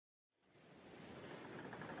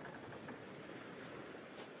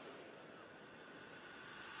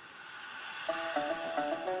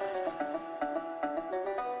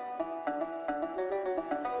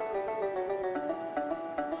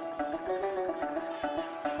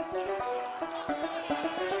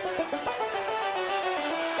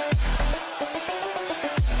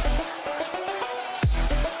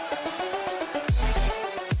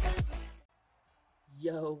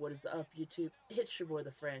up, YouTube? It's your boy,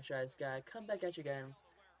 the Franchise Guy, come back at you again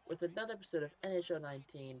with another episode of NHL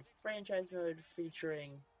 19 Franchise Mode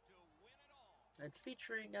featuring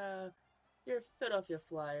your Philadelphia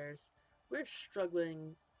Flyers. We're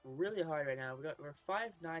struggling really hard right now. We're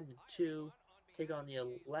 5-9-2, take on the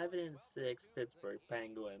 11-6 Pittsburgh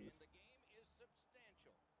Penguins.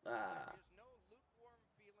 Uh,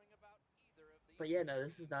 but yeah, no,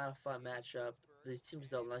 this is not a fun matchup. These teams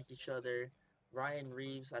don't like each other. Ryan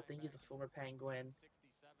Reeves, I think he's a former Penguin.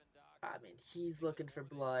 I mean, he's looking for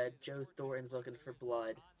blood. Joe Thornton's looking for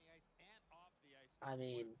blood. I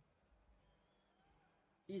mean,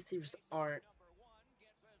 these teams just aren't.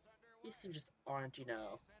 These teams just aren't.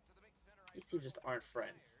 These teams just aren't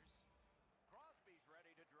friends.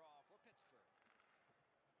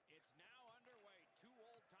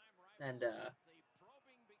 And in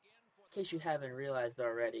case you haven't realized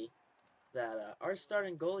already, that our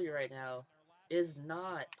starting goalie right now is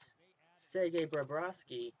not Sergei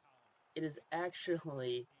Bobrovsky. It is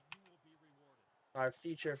actually our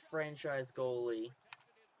future franchise goalie,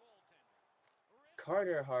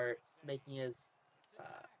 Carter Hart, making his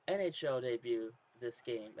NHL debut this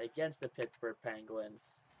game against the Pittsburgh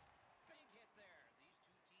Penguins.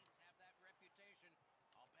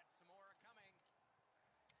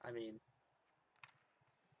 I mean,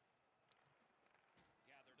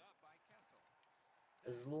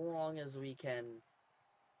 as long as we can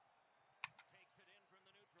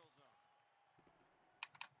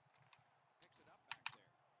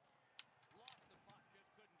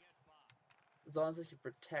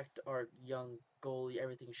protect our young goalie,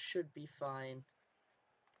 everything should be fine.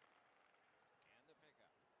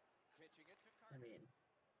 I mean,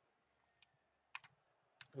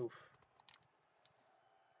 oof.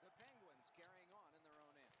 The Penguins carrying on in their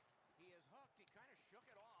own end. He is hooked. He kind of shook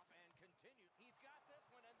it off and continued. He's got this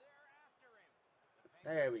one, and they're after him.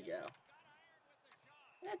 There we go.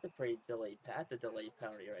 That's a pretty delayed. That's a delayed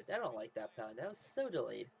penalty right there. I don't like that penalty. That was so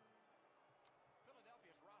delayed.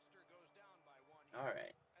 Philadelphia's roster goes down by one. All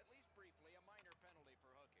right. At least briefly, a minor penalty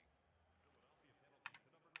for hooking.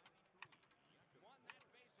 Won that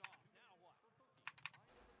face off. Now what?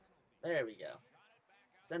 There we go.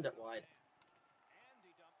 Send it wide. And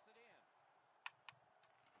he dumps it in.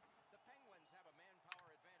 The Penguins have a manpower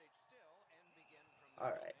advantage still and begin from the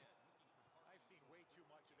All right. I've seen way too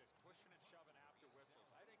much of this pushing and shoving after whistles.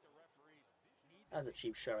 I think the referees need. That was a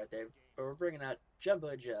cheap shot right there. But we're bringing out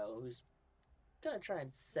Jumbo Joe, who's gonna try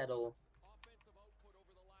and settle.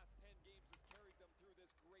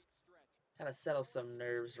 Kind of settle some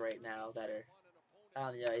nerves right now that are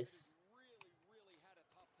on the ice.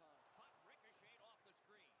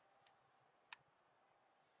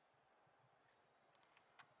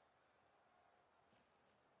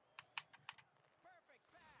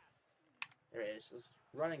 There he is, just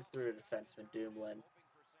running through the defenseman Dumoulin.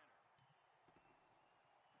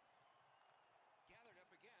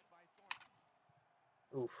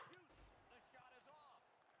 Oof. The shot is off.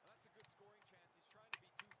 That's a good scoring chance. He's trying to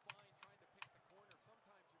be too fine, trying to pick the corner.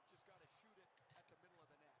 Sometimes you've just got to shoot it at the middle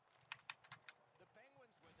of the net. The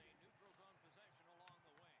Penguins with a neutral zone possession along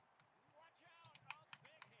the wing. Watch out! A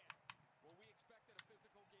big hit. Well, we expected a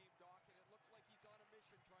physical game, Doc, and it looks like he's on a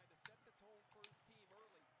mission trying to set the tone for his team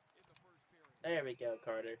early in the first period. There we go,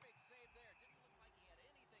 Carter. Big save there. Didn't look like he had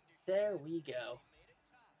anything to shoot. There we go. He made it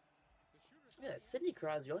tough. Yeah, Sidney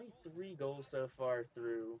Crosby, only 3 goals so far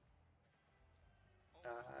through,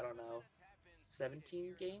 I don't know,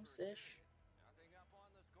 17 games-ish? Nothing up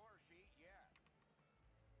on the score sheet yet.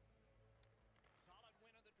 Solid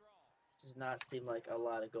win of the draw. Does not seem like a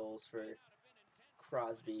lot of goals for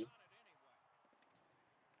Crosby.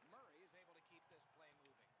 Murray is able to keep this play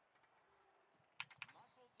moving.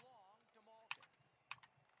 Muscled long to Malkin.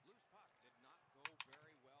 Loose puck did not go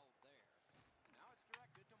very well there. Now it's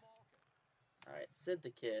directed to Malkin. Alright, Sid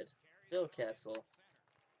the Kid, Phil Kessel.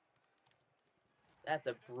 That's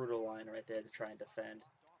a brutal line right there to try and defend.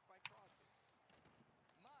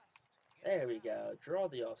 There we go, draw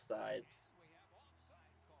the offsides.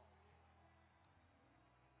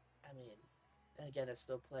 I mean, then again, it's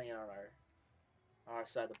still playing on our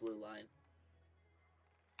side of the blue line.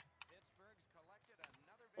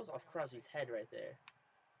 Goes off Crosby's head right there.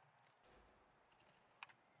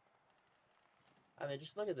 I mean,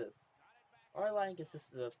 just look at this. Our line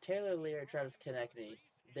consists of Taylor Lear, Travis Konechny.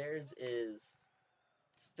 Theirs is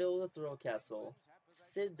Phil the Thrill Kessel,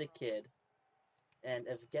 Sid the Kid, and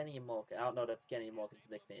Evgeny Malkin. I don't know what Evgeny Malkin's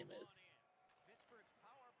nickname is.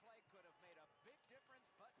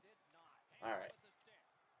 Alright.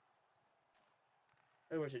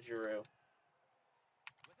 Over to Giroux.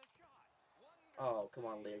 Oh, come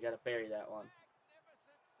on, Lear. Gotta bury that one.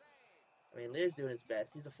 I mean, Lear's doing his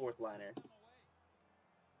best. He's a fourth liner.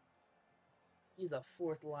 He's a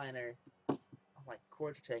fourth liner. Oh, my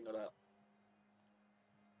cords are tangled up.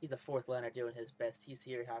 He's a fourth liner doing his best. He's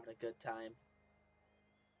here having a good time.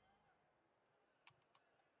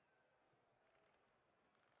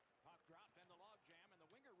 Puck dropped in the log jam, and the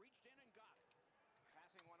winger reached in and got it.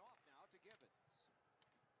 Passing one off now to Gibbons.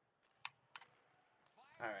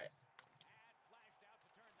 All right. Had flashed out to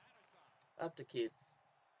turn that aside. Up to Cutes.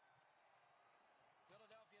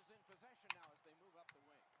 Philadelphia's in possession now as they move up the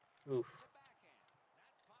wing. Oof. To the backhand. That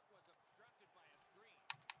puck was obstructed by a screen.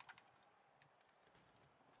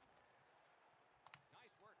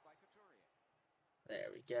 Nice work by Couturier.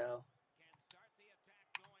 There we go. Can start the attack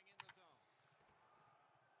going in the zone.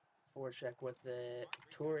 Forecheck with it. Smart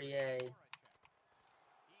Couturier. recovery by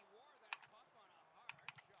Voracek. He wore that puck on a hard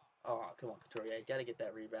shot. Oh, come on, Couturier. Gotta get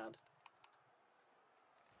that rebound.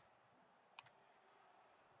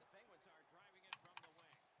 The Penguins are driving it from the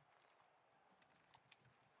wing.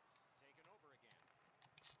 Taken over again.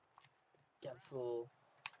 Gensel.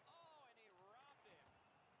 Oh, and he robbed him.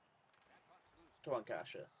 That puck's loose. Come on,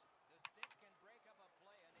 Kasha. The stick can break up a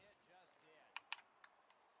play, and it just did.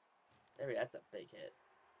 That's a big hit.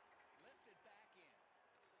 Lifted back in.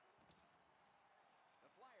 The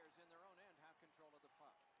Flyers in their own end have control of the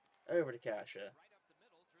puck. Over to Kasha. Right up the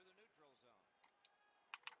middle through the neutral zone.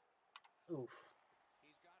 Oof.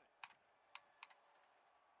 He's got it.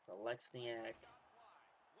 Alexniak. Shot fly.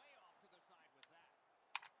 Way off to the side with that.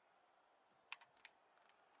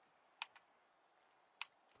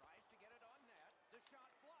 Tries to get it on net. The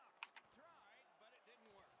shot blocked. Tried, but it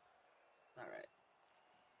didn't work. All right.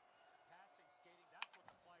 Passing, skating, that's what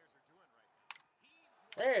the Flyers are doing right now.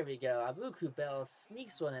 There we go. Abu Kubel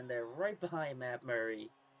sneaks one in there right behind Matt Murray.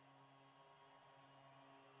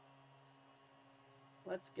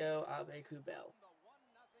 Let's go, Abe Kubel. All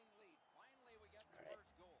right.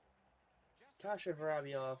 Kasha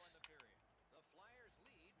Vorobyev. The Flyers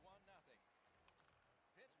lead 1-0.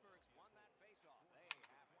 Pittsburgh's won that faceoff. They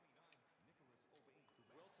have it.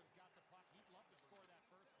 Wilson's got the puck. He'd love to score that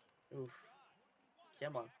first one. Oof.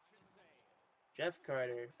 Come on. Jeff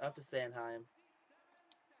Carter up to Sanheim.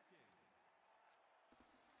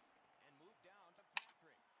 And move down to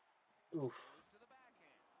Patrick. Oof. Goes to the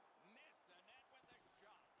backhand. Missed the net with the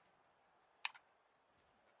shot.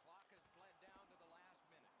 The clock has bled down to the last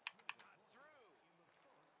minute. Not through.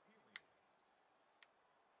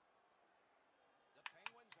 The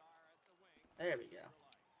Penguins are at the wing. There we go.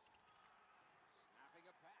 Snapping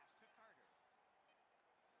a pass to Carter.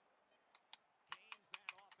 Gains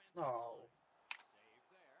that offensive Oh. line. Save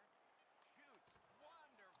there. Shoots.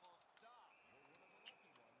 Wonderful stuff.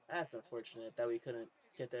 That's unfortunate that we couldn't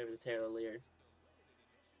get there with Taylor Lear.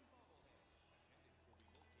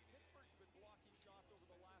 Pittsburgh's been blocking shots over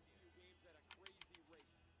the last few games at a crazy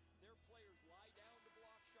rate. Their players lie down to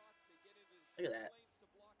block shots. They get into the Look at that. lanes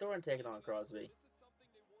to block. Thorne taking on Crosby. This is something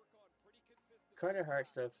they work on pretty consistently. Carter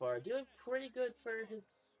Hart so far doing pretty good for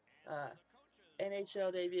his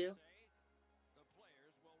NHL debut. The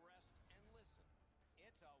players will rest and listen.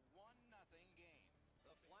 It's a 1-0 game.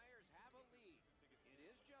 The Flyers have a lead.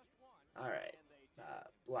 It is just one. All right. And they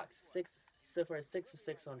Block 6 so far, 6 for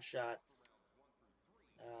 6 on shots.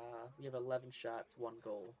 We have 11 shots, 1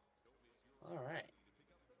 goal. All right.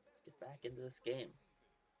 Let's get back into this game.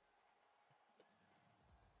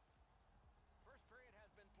 First period has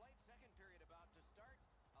been played. Second period about to start.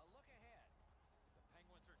 A look ahead. The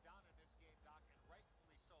Penguins are down in this game, Doc, and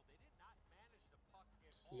rightfully so. They did not manage the puck at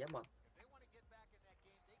all. Yeah, man. If they want to get back in that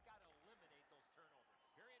game, they got to eliminate those turnovers.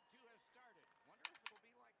 Period 2 has started. Wonder if it'll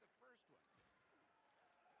be like the first one.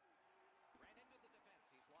 Ran into the defense.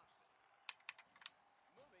 He's lost it.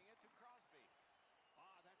 Moving it to Crosby.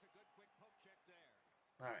 Ah, that's a good quick poke check there.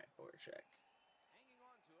 All right, forecheck. Hanging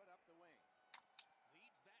on to it up the wing.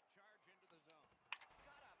 Leads that charge into the zone.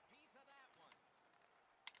 Got a piece of that one.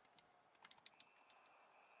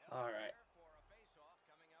 All right. For a face-off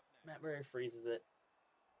coming up next. Matt Murray freezes it.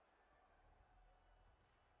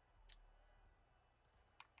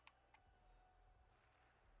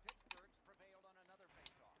 Pittsburgh's prevailed on another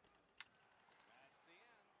face-off. That's the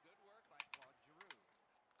end. Good work by Claude Giroux.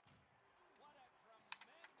 What a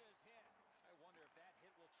tremendous hit. I wonder if that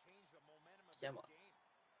hit will change the momentum of Come this on. game.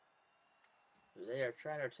 They are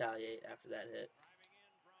trying to retaliate after that hit.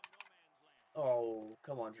 Driving in from no man's land. Oh,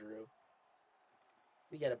 come on, Drew.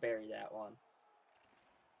 We got to bury that one.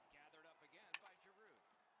 Gathered up again by Giroux.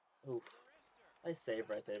 Oof. The wrister. Nice save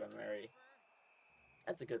right there by Murray.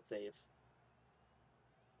 That's a good save.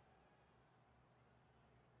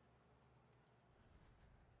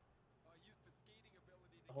 Used to skating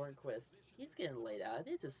ability to Hornquist, he's getting laid out. I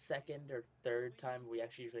think it's his second or third time we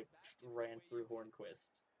actually like, ran through Hornquist.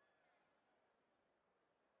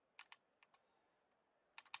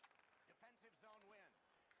 Defensive zone win.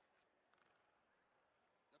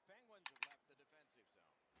 The Penguins have left the defensive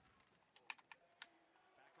zone.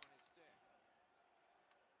 Back on his stick.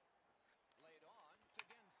 Laid on to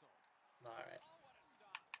Gensel. Alright. Oh, what a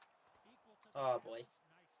stop. Equal to the Oh boy. challenge.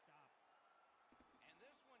 Nice stop. And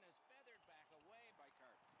this one is feathered back away by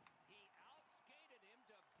Carter. He outskated him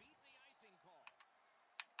to beat the icing call.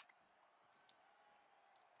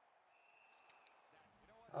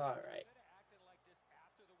 You know what? Alright. Instead of acting like this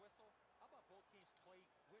after the whistle, how about both teams play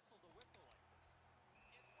whistle to whistle like this?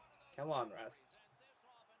 It's one of those Come on, rivalries, Rust. and this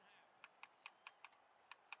often happens.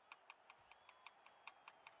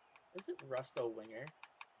 Isn't Rust a winger?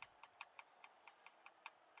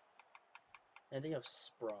 I think of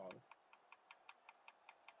Sprong.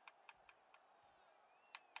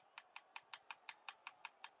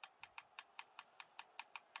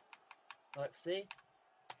 Look, see? And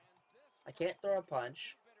this I can't throw a between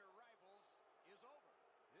punch. two bitter rivals is over.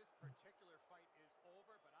 This particular fight is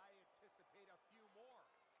over, but I anticipate a few more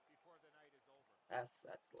before the night is over. That's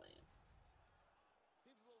lame.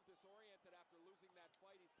 Seems a little disoriented after losing that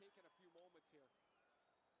fight. He's taken a few moments here.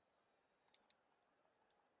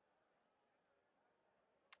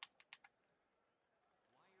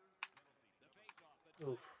 The face-off, the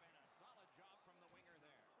Oof. tie-up, and a solid job from the winger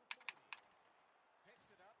there. Picks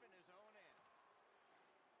it up in his own end.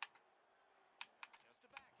 Just a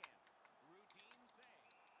backhand. Routine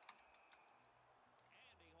save.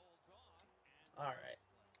 And he holds on and Alright.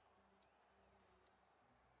 play.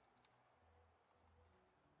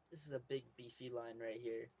 This is a big beefy line right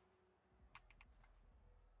here.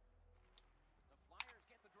 The Flyers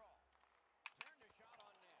get the draw. Turned a shot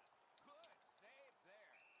on net. Good save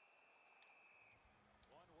there.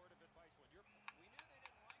 One word of advice when you're... We knew they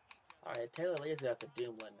didn't like each other. Alright, Taylor Lee's got the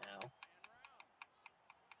Doomlin now. 10 rounds.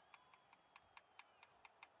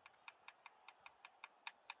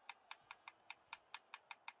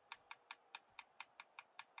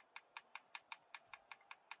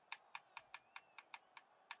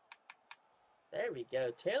 There we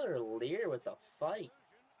go. Taylor Lear with the fight.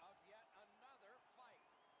 Conclusion of yet another fight.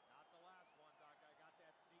 Not the last one, Doc. I got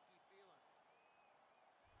that sneaky feeling.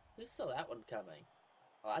 Who saw that one coming?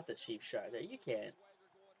 Oh, that's a cheap shot there. You can't.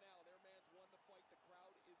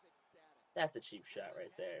 That's a cheap shot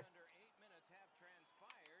right there. Under 8 minutes have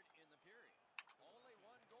transpired in the period. Only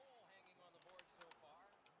one goal hanging on the board so far.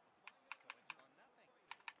 So it's 1-0.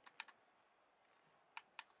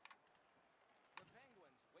 The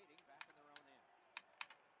Penguins waiting back in their own end.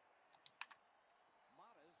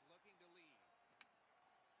 Mata's looking to lead.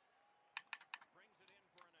 Brings it in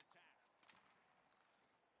for an attack.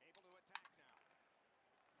 Able to attack now.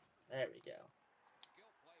 There we go.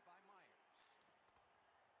 Skill play by Myers.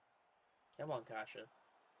 Come on, Kasha.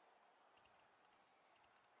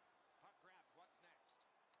 Puck grab. What's next?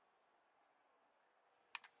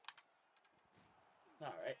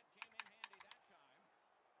 Alright. That came in handy that time.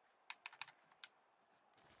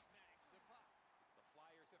 Snags the puck. The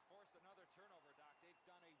Flyers have forced another turnover, Doc. They've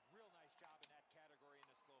done a real nice job in that category in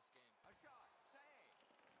this close game. A shot. Save.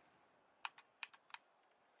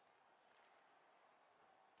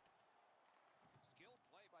 Skill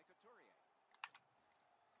play by Couturier.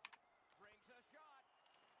 Brings a shot.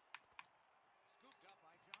 Scooped up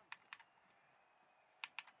by Johnson.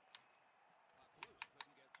 Puck loose.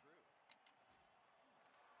 Couldn't get through.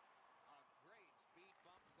 A great speed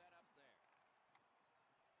bump set up there.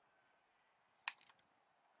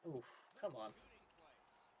 Oof. Come on. Shooting place.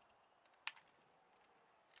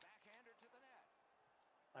 Backhander to the net.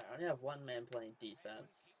 I only have one man playing Penguins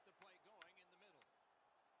defense. keep the play going in the middle.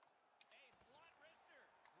 A slot wrister.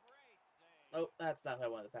 Great save. Oh, that's not who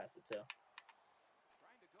I wanted to pass it to.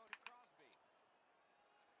 Trying to go to Crosby.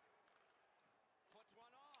 Puts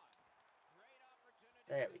one on. Great opportunity.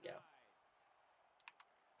 There we go. denied.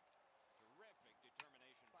 Terrific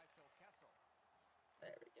determination by Phil Kessel.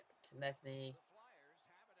 There we go. Konechny. The Flyers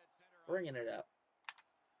have it at center. Bringing it up.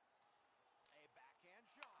 A backhand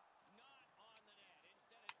shot. Not on the net.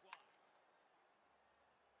 Instead, it's wide.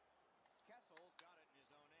 Kessel's got it in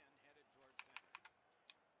his own end, headed towards center.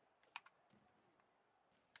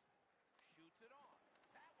 Shoots it on.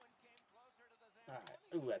 That one came closer to the Zamboni. Alright.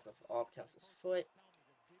 Ooh, that's off Kessel's foot. Tell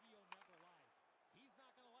me the video never lies. He's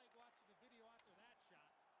not going to like watching the video after that shot.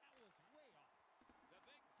 That was way off. The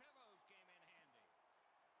big pillows came in handy.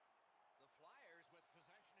 The Flyers with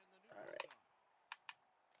possession in the neutral Alright. zone.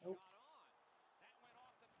 Nope. Shot on. That went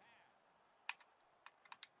off the pad.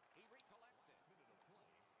 He recollects it.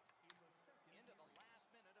 Into the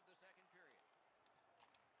last minute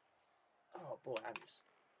Boy, I'm just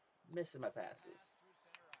missing my passes. Through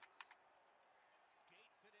center ice.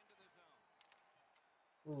 Skates it into the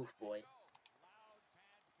zone. Oof, boy. Go. Loud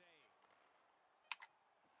pad save.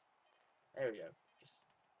 There we go. Just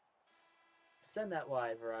send that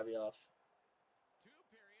wide, Vorobyev. 2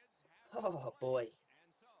 periods have been Oh, played. boy. And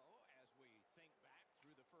so, as we think back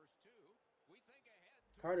through the first 2, we think ahead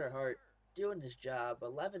to Carter the Hart third. doing his job.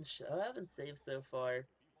 11 saves so far.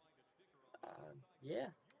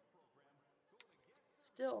 Yeah.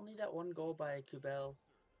 Still only that one goal by Kubel.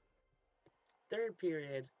 Third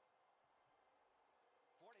period.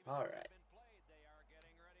 40 All minutes right. have been played. They are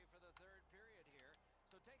getting ready for the third period here.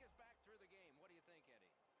 So take us back through the game. What do you think,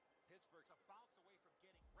 Eddie? Pittsburgh's a bounce away from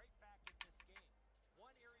getting right back in this game.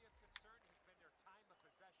 One area of concern has been their time of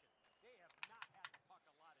possession. They have not had the puck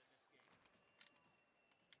a lot in this game.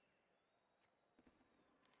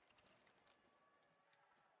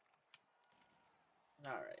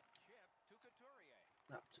 All right. Chip to Couturier.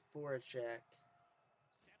 Up to Voracek.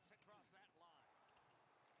 Steps across that line.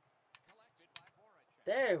 Collected by Voracek.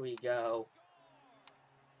 There we go. Score!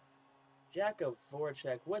 Jakob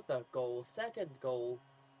Voracek with a goal. Second goal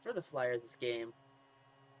for the Flyers this game.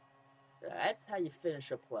 That's how you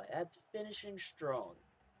finish a play. That's finishing strong.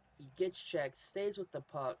 He gets checked, stays with the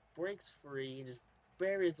puck, breaks free, and just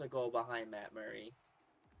buries a goal behind Matt Murray.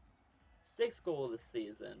 6th goal of the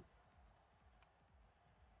season.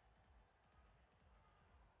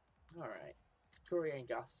 Alright. Couturier and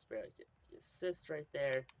Gostisbehere get the assist right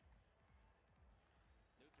there.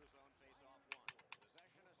 Neutral zone face-off 1.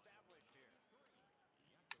 Possession established here.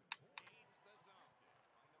 Gains the zone.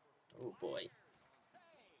 Oh boy.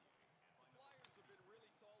 Save. The Flyers have been really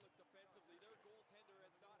solid defensively. Their goaltender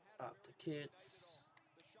has not had a Up to very good night at Coots. all.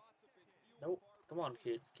 The shots have been few and Nope. far Come on,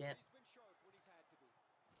 between, Coots. but he's been sharp when he's had to be.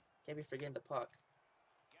 Can't be forgetting the puck.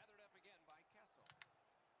 Gathered up again by Kessel.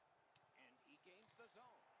 And he gains the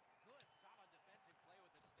zone. Good, solid defensive play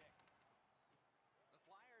with the stick. The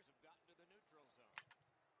Flyers have gotten to the neutral zone.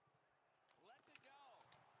 Lets it go.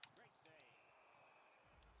 Great save.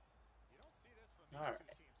 You don't see this from these All two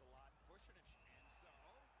right. teams a lot. Pushing and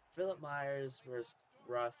so Philip Myers versus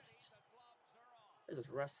Rust. the gloves are off. This is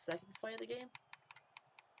Rust's second fight of the game.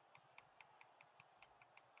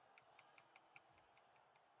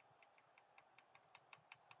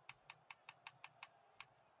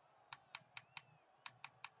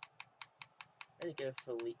 Ready to go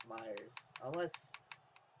Philippe Myers. Unless...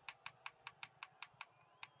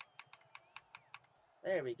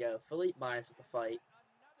 There we go. Philippe Myers with the fight.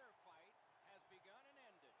 Another fight has begun and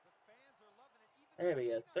ended. The fans are loving it. Even There we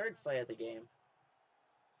go. the peanut Third fight of the fans are game.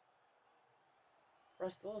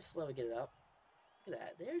 Rust a little slow to get it up. Look at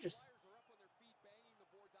that. They're just... Flyers are up on their feet, banging the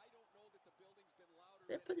boards. I don't know that the building's been louder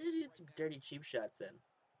They're than it putting is some right now. dirty cheap shots in.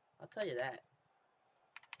 I'll tell you that.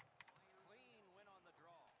 Clean win on the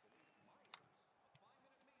draw.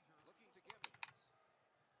 Looking to Gibbons.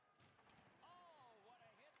 Oh, what a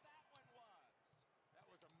hit that one was. That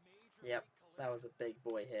was a major Yep, late collision. that was a big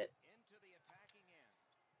boy hit. Into the attacking end.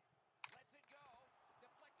 Lets it go.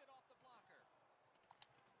 Deflected off the blocker.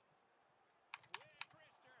 Quick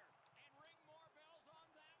wrister. And ring more bells on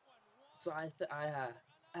that one. So I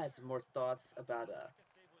had some more thoughts about Second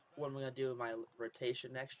save was better. what I'm gonna do with my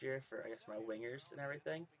rotation next year for, I guess, my wingers and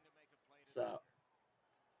everything. So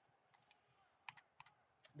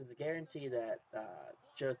there's a guarantee that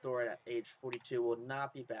Joe Thornton at age 42 will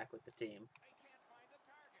not be back with the team. They can't find the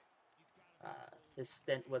target. His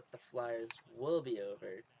stint with the Flyers will be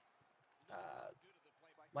over.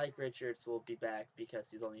 Mike Richards will be back because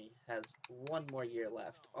he's only has one more year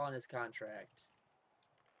left on his contract.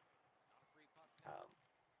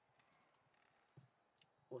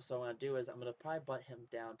 So what I'm gonna do is I'm gonna probably butt him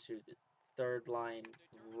down to the third line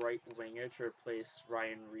right winger to replace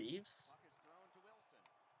Ryan Reeves. Puck is thrown to Wilson.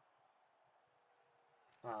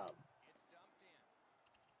 It's dumped in.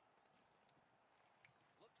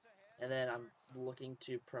 Looks ahead. And then I'm looking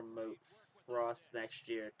to promote Frost next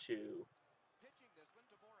year to Pitching this one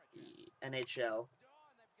to Voracek. the NHL.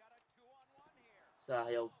 Dawn, they've got a 2-on-1 here. So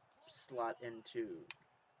he'll Oh, close slot one. into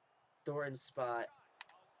Thornton's spot.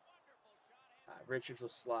 A wonderful shot answered. Richards will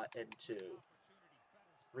slot into Opportunity better.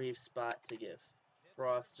 Reeves' spot to give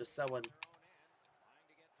Frost just someone, Their own end, trying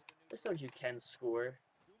to get to the just someone who can score.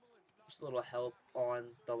 Dumoulin's not Just a little help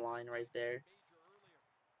on the line right there. major earlier.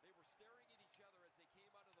 They were staring at each other as they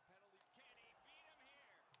came out of the penalty. Can he beat him here?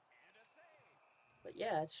 And a save. But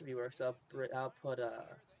yeah, that should be works. I'll put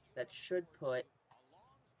that should put A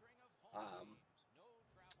long string of home games. No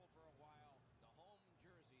travel for a while. The home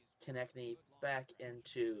jerseys for a Konechny good long back stretch.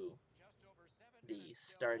 into Just over 7 the minutes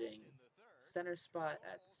still starting left in the third. center spot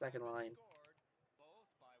Two at the goals second have been line. scored, both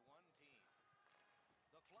by one team.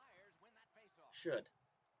 should.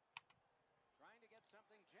 Trying to get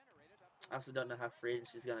something generated up I also don't know how free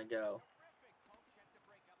agency's gonna go. Terrific poke check to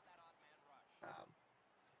break up that odd man rush.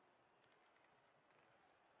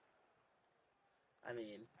 I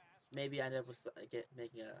mean, maybe I end up with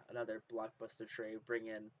making another blockbuster trade, bring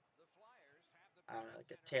in, The Flyers have the I don't know,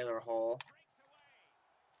 like a center Taylor ice. Hall. Breaks away.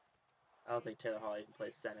 I don't think Taylor Hall even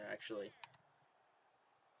plays center, actually.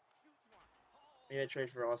 Shoots one. Oh, Maybe I trade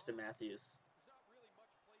for Austin Matthews. There's not really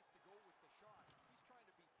much place to go with the shot. He's trying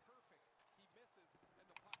to be perfect. He misses, and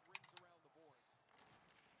the puck rings around the boards.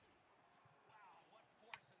 wow, what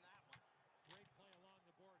force in that one. Great play along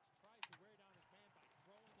the boards. Tries to wear down his man by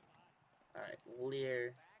throwing the body. All right,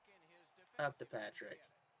 Lear Back in his up to defensive end Patrick. get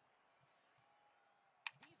it.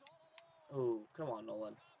 He's all alone. Ooh, come on,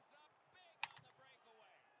 Nolan. Comes up big on the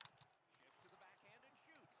breakaway. Shifts to the backhand and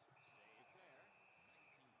shoots. Save there.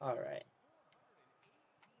 All right.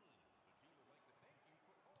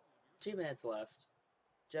 2 minutes left.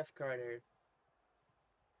 Jeff Carter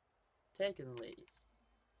taking the lead.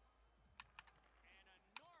 An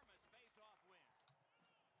enormous face-off win.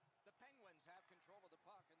 The Penguins have control of the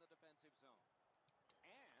puck in the defensive zone.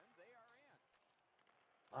 And they are in.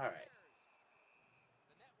 All right.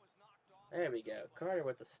 The net was knocked off. There we go. Carter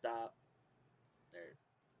with the stop. There.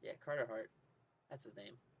 Yeah, Carter Hart. That's his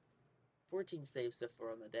name. 14 saves so far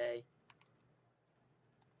on the day. A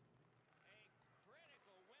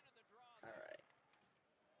critical win of the draw. All right.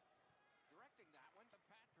 Directing that one to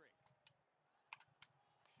Patrick.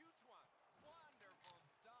 Shoots one. Wonderful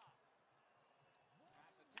stop.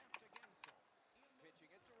 Pass attempt to Gensel.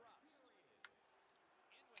 Pitching it to Rust.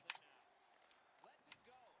 In with it now. Lets it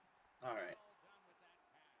go. All right. Well done with that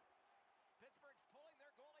pass. Pittsburgh's pulling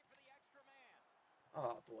their goalie for the extra man.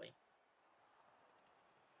 Oh, boy.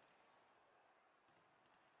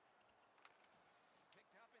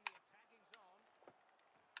 Picked up in the attacking zone.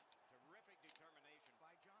 Terrific determination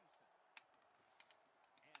by Johnson.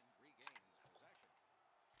 And regains possession.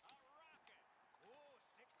 A rocket. Ooh,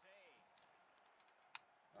 stick save.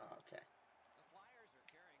 Okay. The Flyers are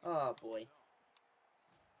carrying it Oh, in the boy. zone.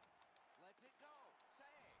 Lets it go.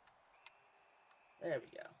 Save. There we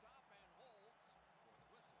go. Stop and holds for the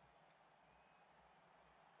whistle.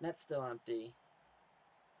 Net's still empty.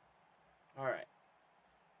 All right.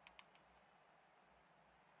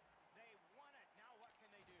 They won it. Now what can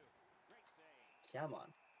they do? Great save. Come on.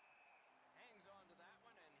 Hangs on to that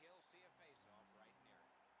one, and he'll see a face-off right near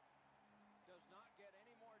it. Does not get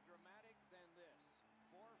any more dramatic than this.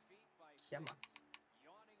 4 feet by 6. Come on.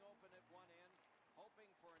 Yawning open at one end, hoping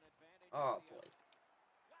for an advantage. Oh, at the boy. other.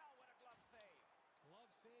 Wow, what a glove save. Glove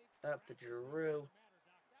save. Up to Giroux.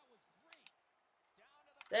 Doesn't matter, Doc. That was great. Down to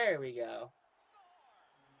the There we go. score.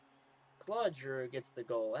 Claude Giroux gets the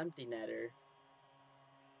goal. Empty netter.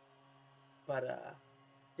 But, at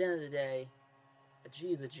the end of the day, a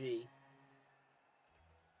G is a G.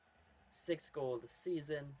 6th goal of the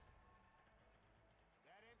season.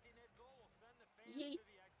 That empty net goal will send the fans Yeet. to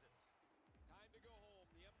the exits. Time to go home.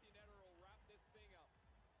 The empty netter will wrap this thing up.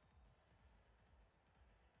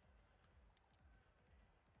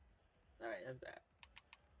 Alright, look at that.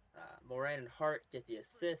 Moran and Hart get the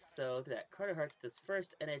assist, so look at that. Carter Hart gets his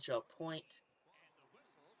first NHL point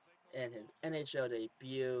in his NHL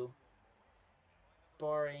debut,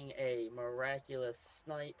 barring a miraculous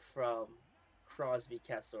snipe from Crosby,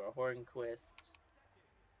 Kessler, or Hornquist.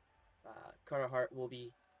 Carter Hart will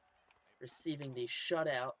be receiving the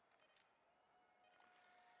shutout.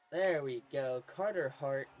 There we go. Carter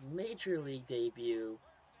Hart, Major League debut.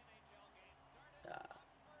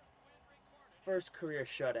 First career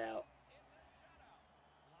shutout.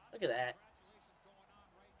 Look at that. Congratulations going on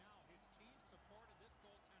right now. His team supported this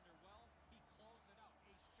goaltender well. He closed it out.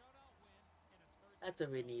 A shutout win in his first. That's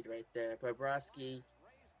what we need right there. Bobrovsky,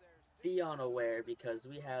 Raise their stakes be to unaware salute the because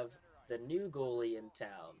we fans have from center the ice. new goalie in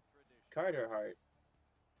town, Carter Hart.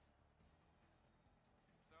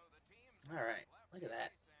 So the teams All right, left look the at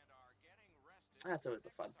that. ice and are getting rested That's for always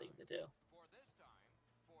a next fun thing time. to do. For this time,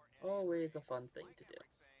 for Always a Eddie fun Ray, thing Mike to do.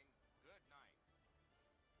 Emmerich saying good night.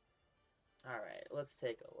 All right, let's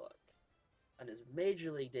take a look. On his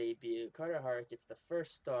Major League debut, Carter Hart gets the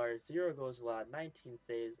first star, 0 goals allowed, 19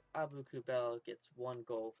 saves. Abu Kubel gets 1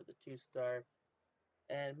 goal for the 2-star.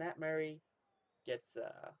 And Matt Murray gets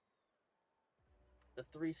the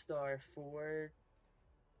 3-star for,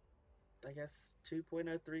 I guess,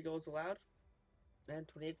 2.03 goals allowed and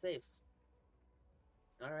 28 saves.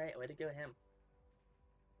 All right, way to go him.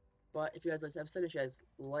 But if you guys like this episode, make sure you guys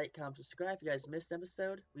like, comment, subscribe. If you guys missed an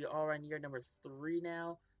episode, we are on year number 3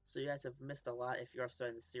 now. So you guys have missed a lot if you are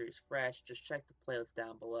starting the series fresh. Just check the playlist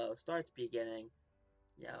down below. Start at the beginning.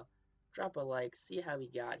 You know, drop a like, see how we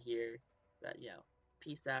got here. But, you know,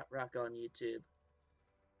 peace out, rock on YouTube.